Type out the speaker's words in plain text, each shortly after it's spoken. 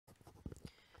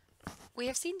We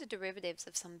have seen the derivatives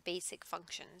of some basic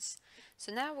functions.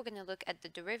 So now we're going to look at the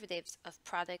derivatives of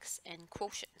products and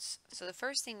quotients. So the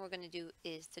first thing we're going to do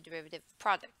is the derivative of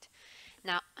product.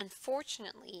 Now,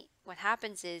 unfortunately, what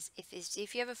happens is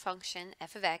if you have a function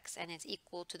f of x and it's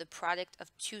equal to the product of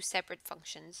two separate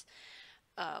functions,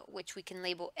 which we can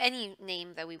label any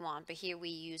name that we want, but here we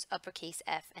use uppercase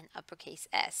F and uppercase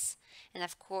S. And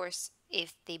of course,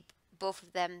 if both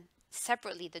of them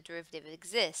separately the derivative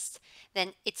exists,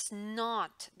 then it's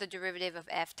not the derivative of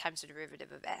F times the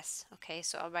derivative of S. Okay,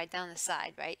 so I'll write down the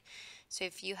side, right? So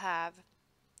if you have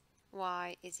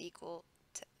y is equal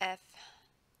to F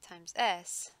times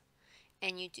S,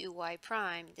 and you do y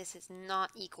prime, this is not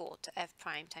equal to F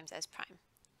prime times S prime.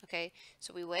 Okay,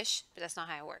 so we wish, but that's not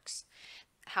how it works.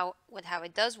 How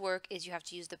it does work is you have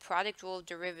to use the product rule of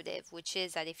derivative, which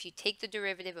is that if you take the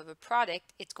derivative of a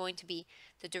product, it's going to be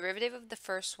the derivative of the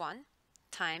first one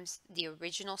times the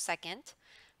original second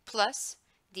plus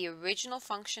the original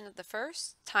function of the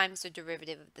first times the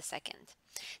derivative of the second.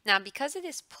 Now, because it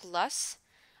is plus,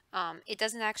 it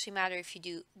doesn't actually matter if you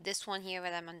do this one here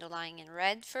that I'm underlying in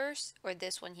red first or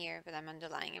this one here that I'm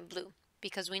underlying in blue,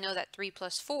 because we know that 3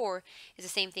 plus 4 is the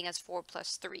same thing as 4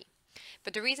 plus 3.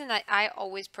 But the reason that I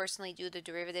always personally do the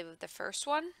derivative of the first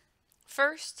one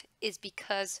first is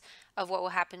because of what will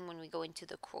happen when we go into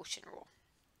the quotient rule.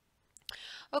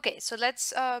 Okay, so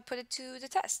let's put it to the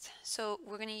test. So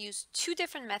we're going to use two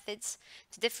different methods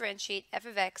to differentiate f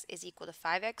of x is equal to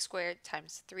 5x squared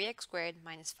times 3x squared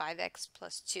minus 5x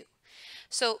plus 2.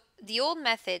 So the old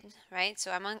method, right,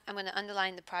 so I'm going to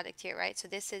underline the product here, right? So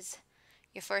this is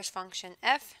your first function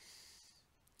f,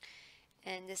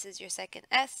 and this is your second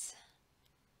s,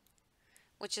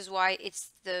 which is why it's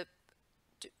the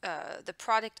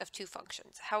product of two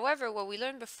functions. However, what we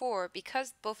learned before,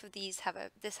 because both of these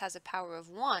this has a power of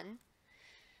 1,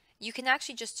 you can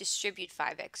actually just distribute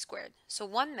 5x squared. So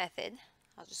one method,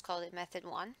 I'll just call it method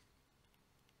 1,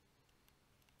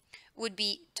 would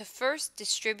be to first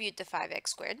distribute the 5x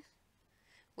squared,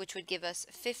 which would give us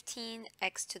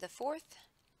 15x to the fourth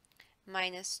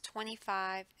minus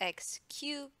 25x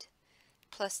cubed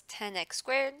plus 10x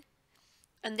squared.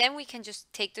 And then we can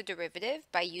just take the derivative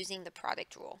by using the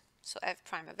product rule. So f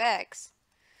prime of x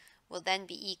will then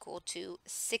be equal to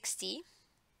 60x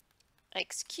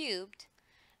cubed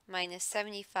minus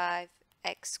 75x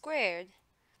squared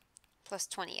plus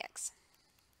 20x.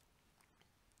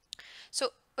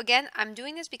 So again, I'm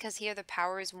doing this because here the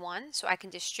power is 1, so I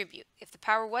can distribute. If the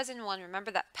power wasn't 1,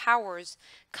 remember that powers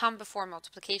come before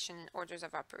multiplication in orders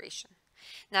of operation.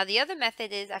 Now the other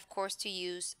method is, of course, to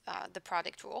use the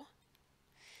product rule.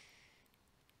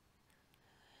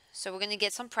 So we're going to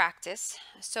get some practice.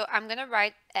 So I'm going to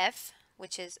write f,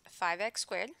 which is 5x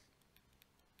squared,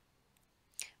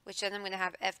 which then I'm going to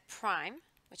have f prime,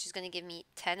 which is going to give me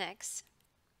 10x.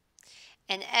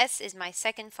 And s is my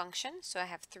second function, so I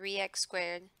have 3x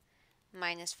squared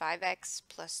minus 5x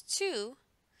plus 2,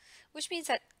 which means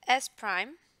that s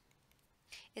prime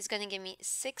is going to give me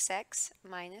 6x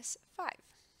minus 5.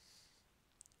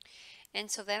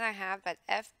 And so then I have that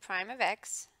f prime of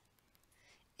x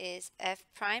is f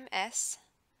prime s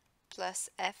plus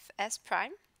f s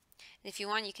prime. And if you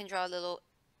want, you can draw a little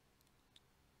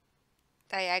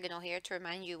diagonal here to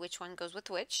remind you which one goes with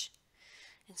which.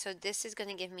 And so this is going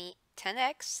to give me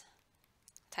 10x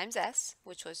times s,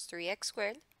 which was 3x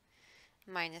squared,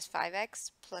 minus 5x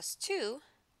plus 2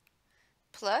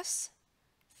 plus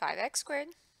 5x squared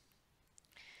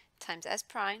times s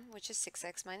prime, which is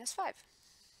 6x minus 5.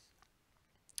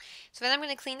 So then I'm going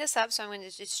to clean this up, so I'm going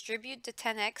to distribute the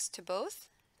 10x to both,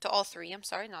 to all three, I'm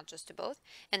sorry, not just to both,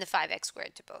 and the 5x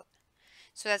squared to both.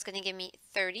 So that's going to give me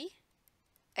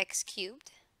 30x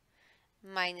cubed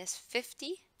minus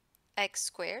 50x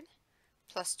squared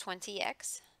plus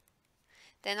 20x.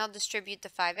 Then I'll distribute the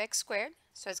 5x squared,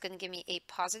 so it's going to give me a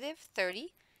positive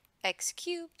 30x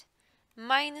cubed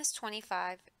minus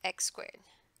 25x squared.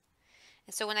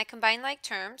 And so when I combine like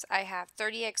terms, I have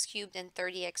 30x cubed and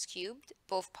 30x cubed,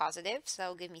 both positive, so that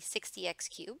will give me 60x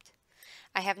cubed.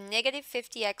 I have negative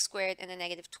 50x squared and a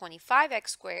negative 25x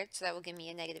squared, so that will give me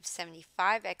a negative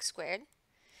 75x squared,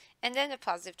 and then a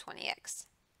positive 20x.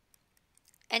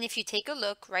 And if you take a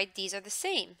look, right, these are the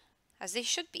same as they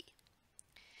should be.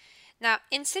 Now,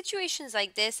 in situations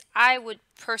like this, I would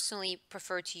personally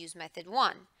prefer to use method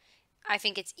 1. I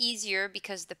think it's easier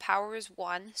because the power is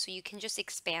 1, so you can just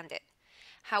expand it.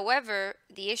 However,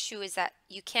 the issue is that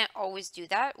you can't always do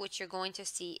that, which you're going to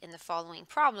see in the following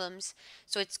problems.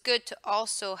 So it's good to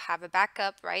also have a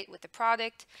backup, right, with the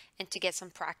product and to get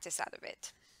some practice out of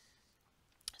it.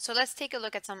 So let's take a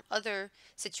look at some other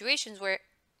situations where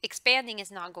expanding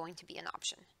is not going to be an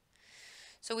option.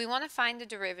 So we want to find the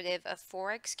derivative of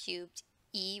 4x cubed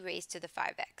e raised to the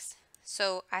 5x.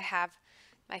 So I have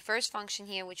my first function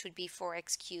here, which would be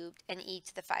 4x cubed and e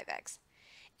to the 5x.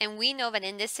 And we know that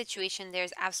in this situation,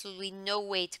 there's absolutely no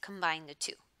way to combine the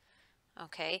two.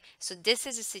 Okay, so this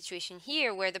is a situation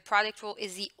here where the product rule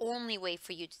is the only way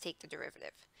for you to take the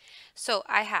derivative. So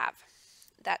I have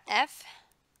that f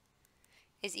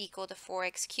is equal to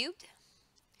 4x cubed,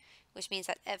 which means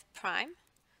that f prime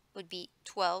would be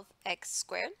 12x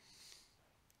squared.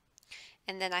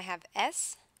 And then I have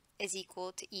s is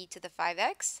equal to e to the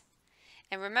 5x.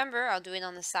 And remember, I'll do it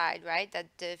on the side, right? That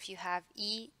if you have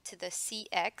e to the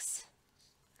cx,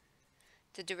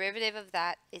 the derivative of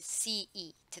that is ce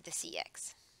to the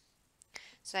cx.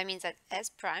 So that means that s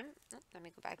prime, let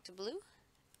me go back to blue,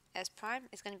 s prime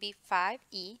is going to be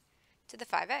 5e to the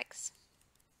 5x.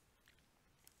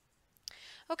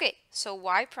 Okay, so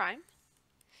y prime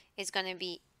is going to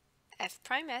be f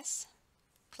prime s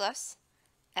plus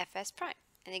fs prime.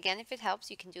 And again, if it helps,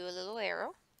 you can do a little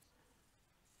arrow.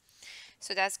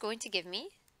 So that's going to give me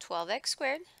 12x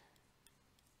squared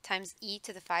times e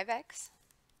to the 5x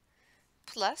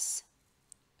plus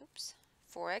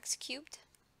 4x cubed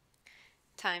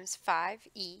times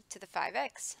 5e to the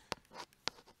 5x.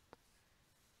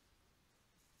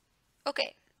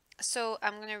 Okay, so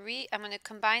I'm going to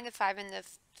combine the 5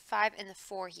 and the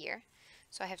 4 here.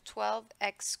 So I have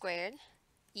 12x squared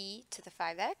e to the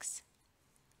 5x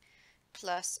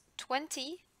plus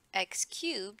 20x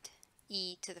cubed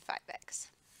e to the 5x.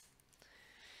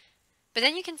 But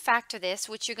then you can factor this,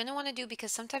 which you're going to want to do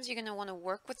because sometimes you're going to want to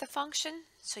work with the function.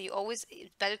 So it's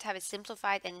better to have it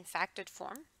simplified and in factored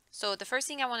form. So the first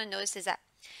thing I want to notice is that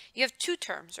you have two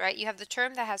terms, right? You have the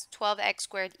term that has 12x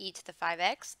squared e to the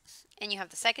 5x, and you have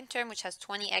the second term which has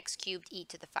 20x cubed e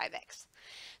to the 5x.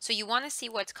 So you want to see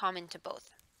what's common to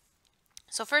both.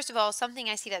 So first of all, something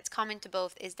I see that's common to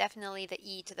both is definitely the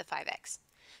e to the 5x.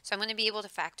 So I'm going to be able to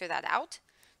factor that out.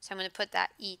 So I'm going to put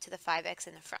that e to the 5x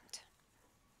in the front.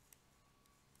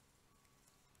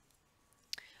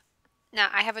 Now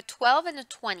I have a 12 and a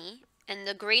 20, and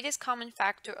the greatest common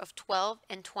factor of 12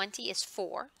 and 20 is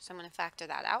 4. So I'm going to factor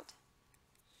that out.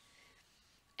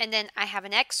 And then I have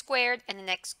an x squared and an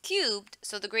x cubed,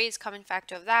 so the greatest common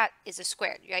factor of that is a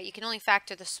squared, right? You can only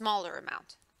factor the smaller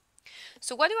amount.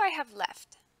 So what do I have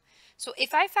left? So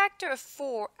if I factor a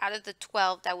 4 out of the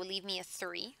 12, that will leave me a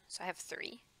 3. So I have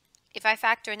 3. If I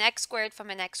factor an x squared from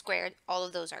an x squared, all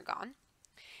of those are gone.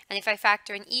 And if I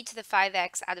factor an e to the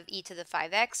 5x out of e to the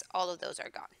 5x, all of those are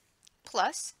gone.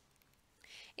 Plus,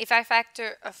 if I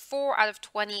factor a 4 out of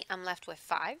 20, I'm left with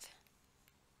 5.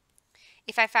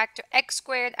 If I factor x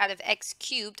squared out of x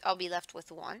cubed, I'll be left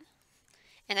with 1.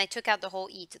 And I took out the whole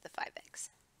e to the 5x.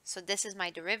 So this is my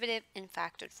derivative in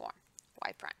factored form,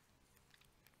 y prime.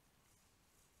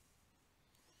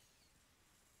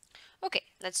 Okay,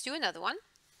 let's do another one.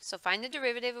 So find the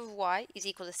derivative of y is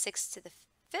equal to 6 to the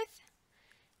 5th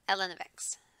ln of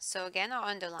x. So again, I'll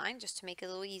underline just to make it a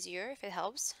little easier if it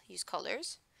helps. Use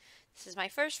colors. This is my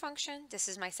first function. This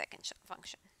is my second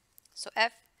function. So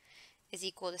f is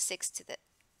equal to 6 to the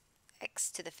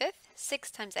x to the 5th.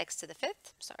 6 times x to the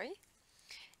 5th, sorry.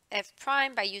 F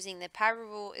prime, by using the power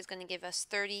rule, is going to give us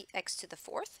 30x to the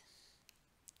 4th.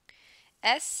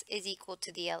 S is equal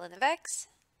to the ln of x,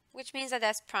 which means that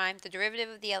s prime, the derivative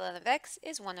of the ln of x,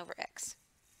 is 1 over x.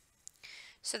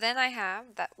 So then I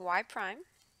have that y prime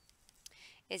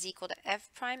is equal to f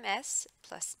prime s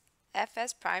plus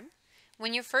fs prime.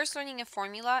 When you're first learning a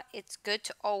formula, it's good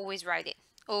to always write it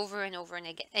over and over and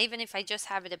again. Even if I just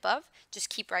have it above, just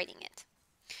keep writing it.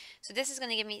 So this is going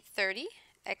to give me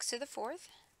 30x to the 4th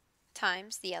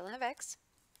times the ln of x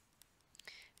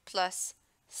plus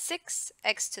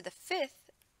 6x to the 5th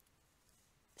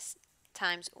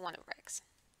times 1 over x.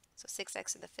 So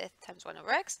 6x to the 5th times 1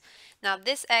 over x. Now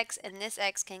this x and this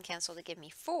x can cancel to give me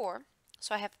 4.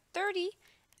 So I have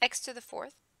 30x to the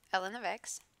 4th ln of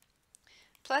x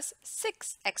plus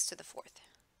 6x to the 4th.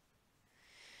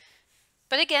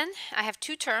 But again, I have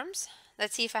two terms.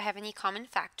 Let's see if I have any common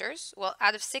factors. Well,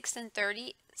 out of 6 and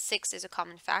 30, 6 is a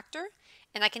common factor,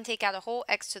 and I can take out a whole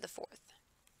x to the 4th.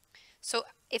 So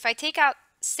if I take out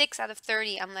 6 out of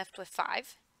 30, I'm left with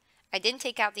 5. I didn't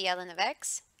take out the ln of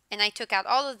x, and I took out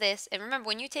all of this. And remember,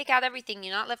 when you take out everything,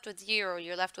 you're not left with 0,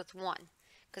 you're left with 1.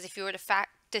 Because if you were to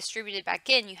distribute it back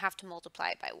in, you have to multiply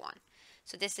it by 1.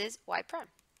 So this is y prime.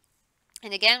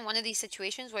 And again, one of these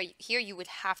situations where here you would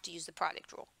have to use the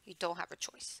product rule. You don't have a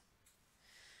choice.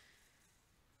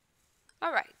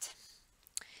 All right.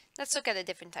 Let's look at a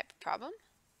different type of problem.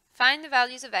 Find the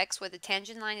values of x where the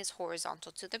tangent line is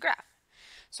horizontal to the graph.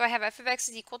 So I have f of x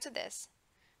is equal to this.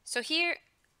 So here,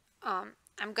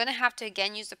 I'm going to have to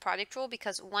again use the product rule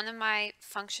because one of my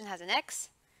function has an x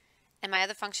and my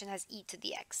other function has e to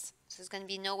the x. So there's going to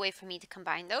be no way for me to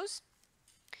combine those.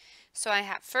 So I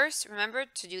have first, remember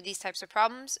to do these types of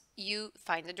problems, you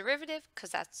find the derivative because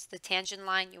that's the tangent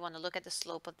line. You want to look at the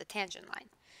slope of the tangent line.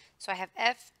 So I have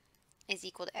f is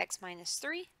equal to x minus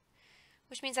 3,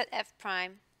 which means that f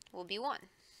prime will be 1.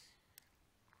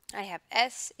 I have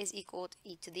s is equal to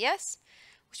e to the s,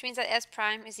 which means that s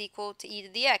prime is equal to e to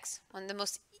the x, one of the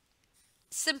most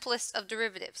simplest of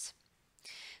derivatives.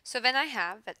 So then I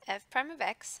have that f prime of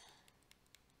x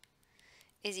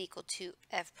is equal to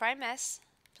f prime s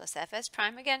plus fs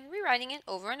prime, again rewriting it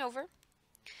over and over.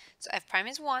 So f prime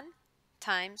is 1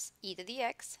 times e to the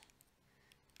x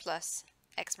plus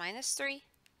x minus 3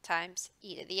 times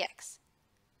e to the x.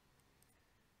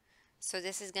 So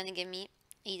this is going to give me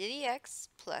e to the x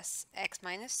plus x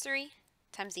minus 3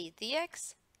 times e to the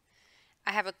x.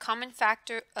 I have a common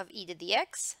factor of e to the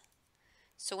x.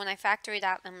 So when I factor it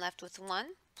out, I'm left with 1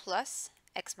 plus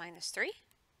x minus 3.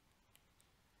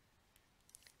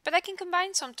 But I can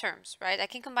combine some terms, right? I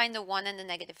can combine the 1 and the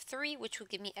negative 3, which will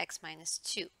give me x minus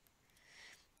 2.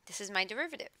 This is my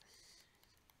derivative.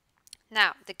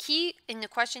 Now, the key in the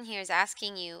question here is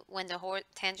asking you when the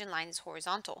tangent line is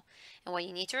horizontal. And what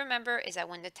you need to remember is that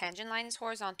when the tangent line is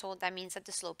horizontal, that means that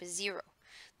the slope is 0.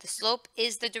 The slope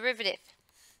is the derivative.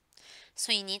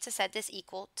 So you need to set this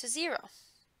equal to 0.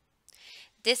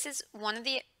 This is one of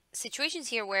the situations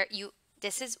here where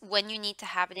this is when you need to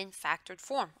have it in factored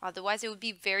form. Otherwise, it would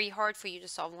be very hard for you to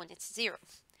solve when it's 0.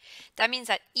 That means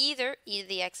that either e to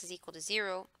the x is equal to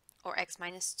 0 or x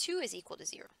minus 2 is equal to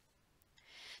 0.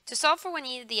 To solve for when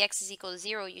e to the x is equal to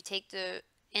 0, you take the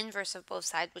inverse of both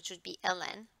sides, which would be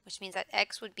ln, which means that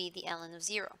x would be the ln of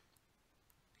 0.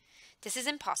 This is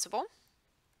impossible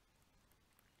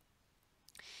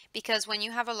because when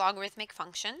you have a logarithmic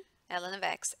function, ln of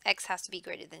x, x has to be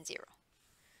greater than 0.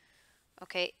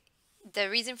 Okay, the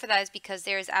reason for that is because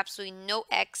there is absolutely no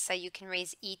x that you can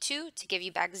raise e to give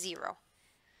you back 0.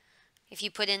 If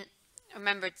you put in,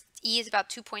 remember, e is about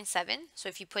 2.7, so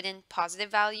if you put in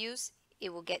positive values,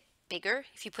 it will get bigger.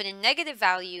 If you put in negative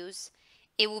values,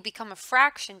 it will become a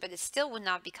fraction, but it still will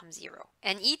not become 0.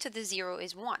 And e to the 0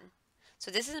 is 1. So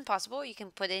this is impossible. You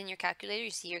can put it in your calculator. You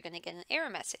see you're going to get an error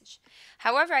message.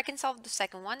 However, I can solve the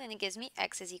second one, and it gives me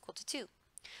x is equal to 2.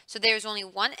 So there is only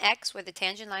one x where the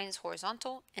tangent line is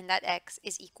horizontal, and that x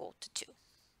is equal to 2.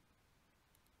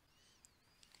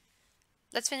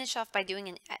 Let's finish off by doing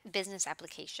a business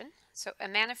application. So a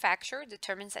manufacturer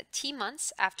determines that t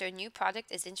months after a new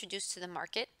product is introduced to the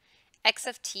market, x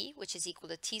of t, which is equal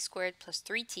to t squared plus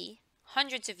 3t,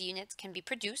 hundreds of units can be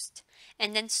produced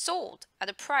and then sold at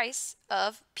a price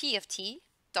of p of t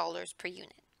dollars per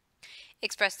unit.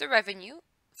 Express the revenue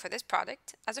for this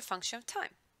product as a function of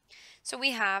time. So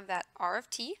we have that r of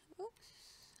t,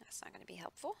 that's not going to be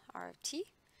helpful, r of t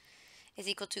is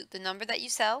equal to the number that you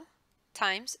sell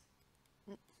times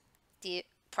the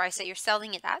price that you're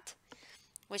selling it at,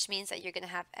 which means that you're going to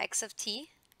have x of t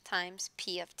times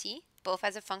p of t, both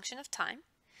as a function of time,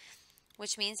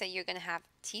 which means that you're going to have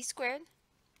t squared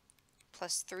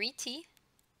plus 3t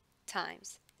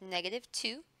times negative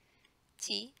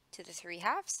 2t to the 3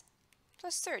 halves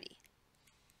plus 30.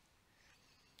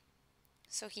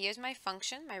 So here's my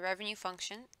function, my revenue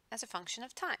function, as a function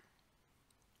of time.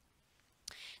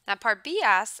 Now part B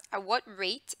asks, at what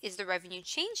rate is the revenue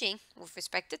changing with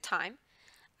respect to time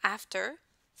after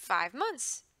 5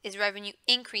 months? Is revenue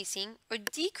increasing or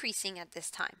decreasing at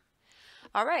this time?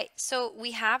 All right, so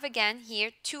we have again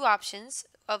here two options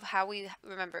of how we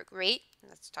remember rate.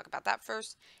 Let's talk about that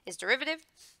first, is derivative.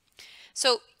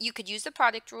 So you could use the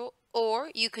product rule, or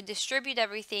you could distribute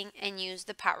everything and use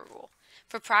the power rule.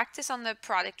 For practice on the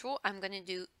product rule, I'm going to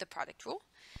do the product rule.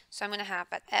 So I'm going to have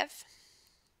that f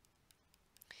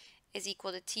is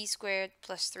equal to t squared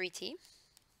plus 3t.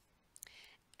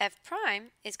 F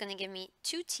prime is going to give me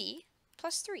 2t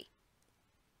plus 3.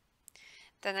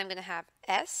 Then I'm going to have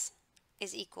s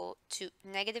is equal to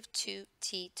negative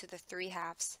 2t to the 3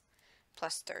 halves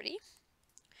plus 30,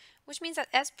 which means that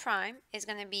s prime is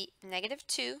going to be negative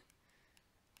 2,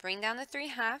 bring down the 3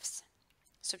 halves,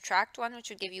 subtract 1, which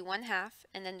would give you 1 half,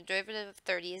 and then the derivative of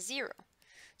 30 is 0.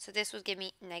 So this would give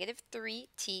me negative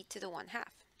 3t to the 1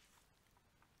 half.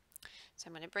 So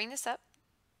I'm going to bring this up.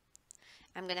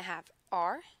 I'm going to have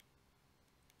r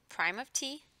prime of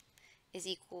t is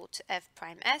equal to f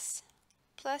prime s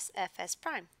plus fs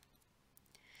prime.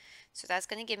 So that's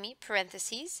going to give me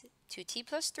parentheses 2t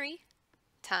plus 3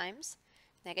 times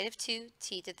negative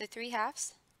 2t to the 3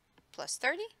 halves plus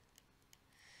 30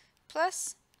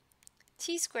 plus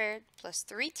t squared plus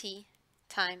 3t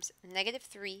times negative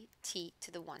 3t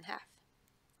to the 1/2.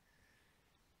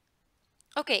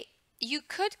 Okay, you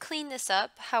could clean this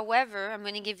up. However, I'm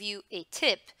going to give you a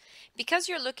tip. Because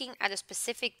you're looking at a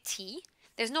specific t,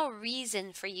 there's no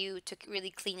reason for you to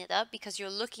really clean it up because you're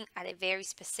looking at a very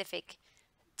specific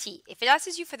t. If it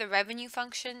asks you for the revenue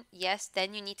function, yes,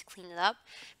 then you need to clean it up.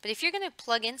 But if you're going to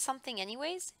plug in something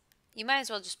anyways, you might as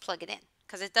well just plug it in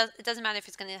because it doesn't matter if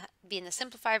it's going to be in the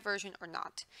simplified version or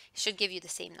not. It should give you the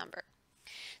same number.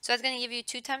 So that's going to give you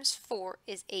 2 times 4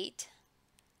 is 8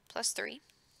 plus 3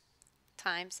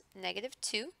 times negative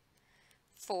 2,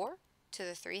 4 to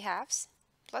the 3/2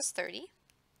 plus 30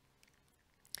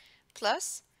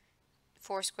 plus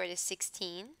 4 squared is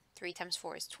 16, 3 times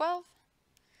 4 is 12,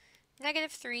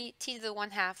 negative 3 t to the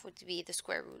 1/2 would be the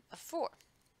square root of 4.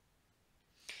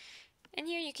 And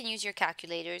here you can use your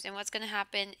calculators, and what's going to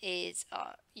happen is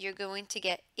you're going to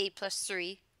get 8 plus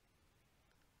 3,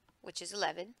 which is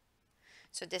 11.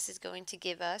 So this is going to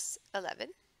give us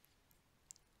 11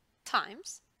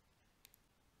 times,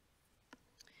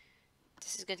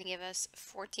 this is going to give us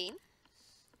 14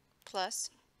 plus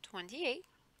 28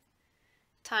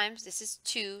 times, this is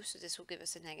 2, so this will give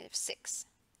us a negative 6.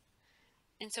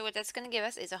 And so what that's going to give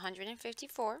us is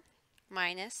 154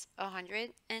 minus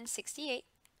 168,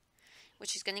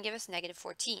 which is going to give us negative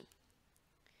 14.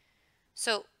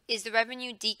 So is the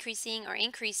revenue decreasing or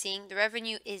increasing? The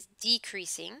revenue is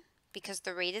decreasing because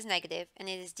the rate is negative, and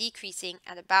it is decreasing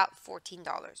at about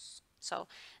 $14. So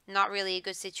not really a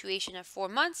good situation at 4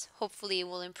 months. Hopefully it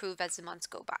will improve as the months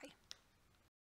go by.